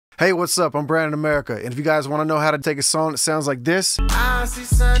Hey, what's up? I'm Brandon America, and if you guys want to know how to take a song that sounds like this, I see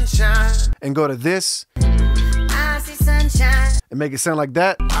sunshine, and go to this, I see sunshine, and make it sound like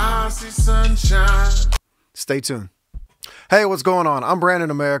that, I see sunshine. stay tuned. Hey, what's going on? I'm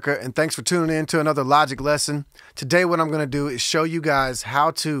Brandon America, and thanks for tuning in to another Logic lesson. Today, what I'm going to do is show you guys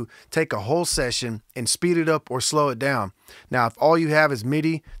how to take a whole session and speed it up or slow it down. Now, if all you have is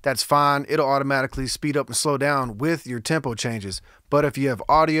Midi, that's fine. It'll automatically speed up and slow down with your tempo changes. But if you have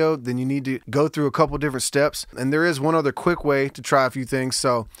audio, then you need to go through a couple different steps. And there is one other quick way to try a few things.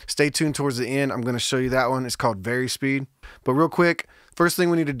 So stay tuned towards the end. I'm going to show you that one. It's called Varispeed. But real quick, first thing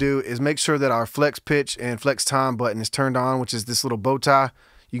we need to do is make sure that our flex pitch and flex time button is turned on, which is this little bow tie.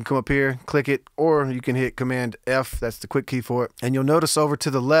 You can come up here, click it, or you can hit Command F. That's the quick key for it. And you'll notice over to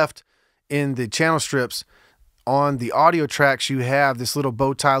the left in the channel strips, on the audio tracks, you have this little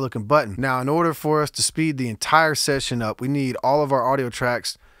bow tie looking button. Now, in order for us to speed the entire session up, we need all of our audio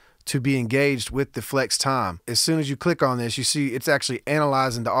tracks to be engaged with the flex time. As soon as you click on this, you see it's actually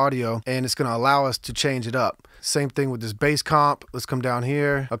analyzing the audio and it's going to allow us to change it up. Same thing with this bass comp. Let's come down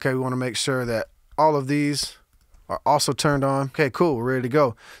here. Okay, we want to make sure that all of these are also turned on. Okay, cool, we're ready to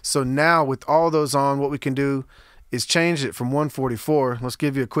go. So now with all those on, what we can do is change it from 144. Let's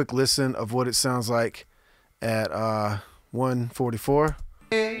give you a quick listen of what it sounds like at 144.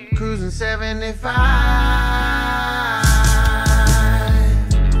 Cruising 75.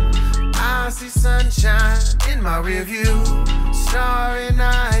 I see sunshine in my rear view. Starry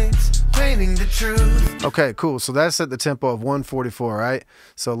nights painting the truth. Okay, cool. So that's at the tempo of 144, right?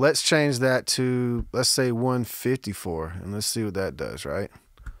 So let's change that to, let's say 154, and let's see what that does, right?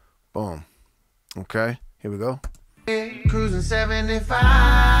 Boom. Okay, here we go. Cruising 75.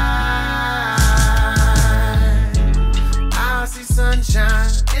 I see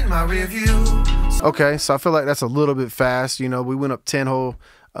sunshine in my rear view. Okay, so I feel like that's a little bit fast. You know, we went up 10 whole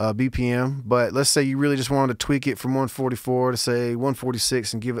BPM, but let's say you really just wanted to tweak it from 144 to say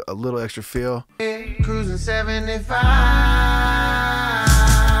 146 and give it a little extra feel. Cruising 75.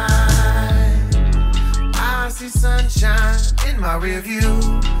 I see sunshine in my rear view.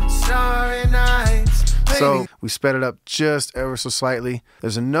 Starry nights. So we sped it up just ever so slightly.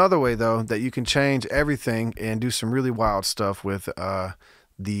 There's another way though that you can change everything and do some really wild stuff with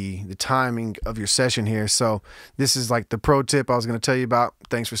the timing of your session here. So this is like the pro tip I was going to tell you about.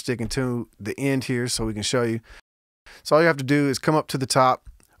 Thanks for sticking to the end here so we can show you. So all you have to do is come up to the top,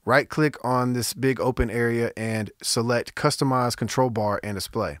 right click on this big open area and select Customize Control Bar and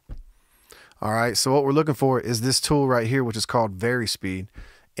Display. All right, so what we're looking for is this tool right here, which is called Varispeed.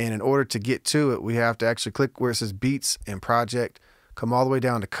 And in order to get to it, we have to actually click where it says Beats and Project, come all the way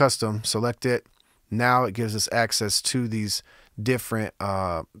down to Custom, select it. Now it gives us access to these different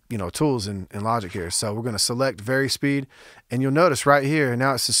tools in Logic here. So we're going to select Varispeed, and you'll notice right here,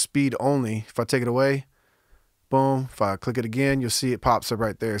 now it says speed only. If I take it away, boom, if I click it again, you'll see it pops up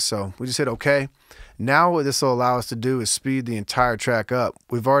right there. So we just hit OK. Now what this will allow us to do is speed the entire track up.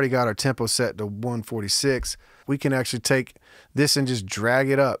 We've already got our tempo set to 146. We can actually take this and just drag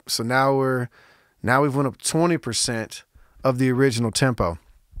it up. So now we've went up 20% of the original tempo.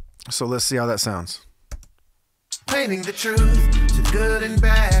 So let's see how that sounds. Painting the truth to good and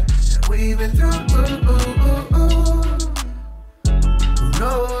bad that we've been through. Who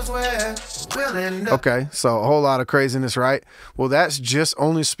knows where we'll end up. Okay, so a whole lot of craziness, right? Well, that's just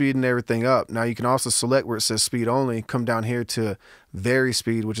only speeding everything up. Now you can also select where it says speed only, come down here to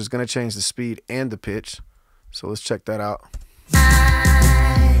Varispeed, which is going to change the speed and the pitch. So let's check that out.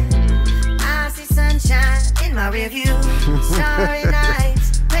 I see sunshine in my rear view. Starry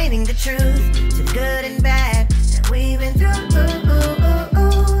nights painting the truth to good and bad that we've been through.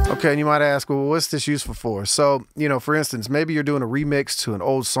 Okay, and you might ask, well, what's this useful for? So, you know, for instance, maybe you're doing a remix to an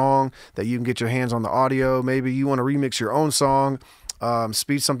old song that you can get your hands on the audio. Maybe you want to remix your own song,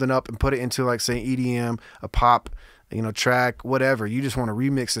 speed something up and put it into, like, say, EDM, a pop, track, whatever. You just want to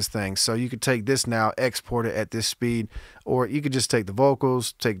remix this thing. So you could take this now, export it at this speed, or you could just take the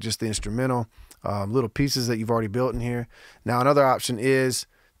vocals, take just the instrumental, little pieces that you've already built in here. Now, another option is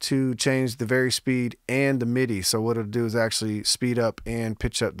to change the Varispeed and the Midi. So what it'll do is actually speed up and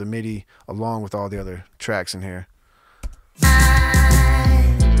pitch up the Midi along with all the other tracks in here.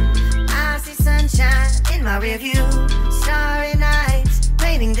 I see sunshine in my rear view. Starry nights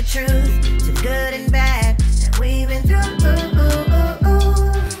painting the truth to good and bad that we've been through.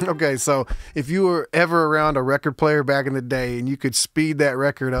 Okay, so if you were ever around a record player back in the day and you could speed that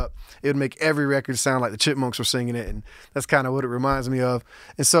record up, it would make every record sound like the Chipmunks were singing it, and that's kind of what it reminds me of.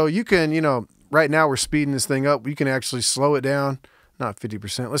 And so you can, right now we're speeding this thing up. You can actually slow it down, not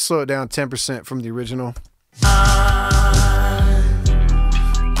 50%. Let's slow it down 10% from the original. I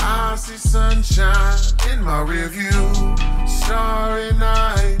see sunshine in my rearview. Starry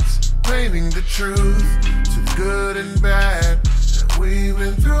nights, painting the truth to the good and bad that we've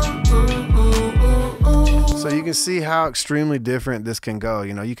been through. So you can see how extremely different this can go.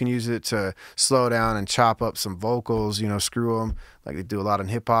 You know, you can use it to slow down and chop up some vocals, you know, screw them like they do a lot in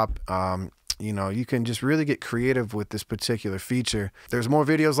hip hop. You know, you can just really get creative with this particular feature. There's more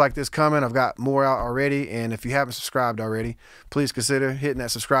videos like this coming. I've got more out already. And if you haven't subscribed already, please consider hitting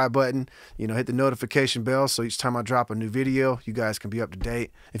that subscribe button. You know, hit the notification bell so each time I drop a new video, you guys can be up to date.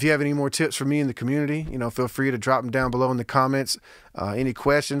 If you have any more tips for me in the community, you know, feel free to drop them down below in the comments. Any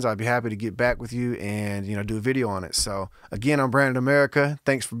questions, I'd be happy to get back with you and, you know, do a video on it. So again, I'm Brandon America.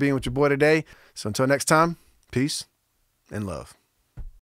 Thanks for being with your boy today. So until next time, peace and love.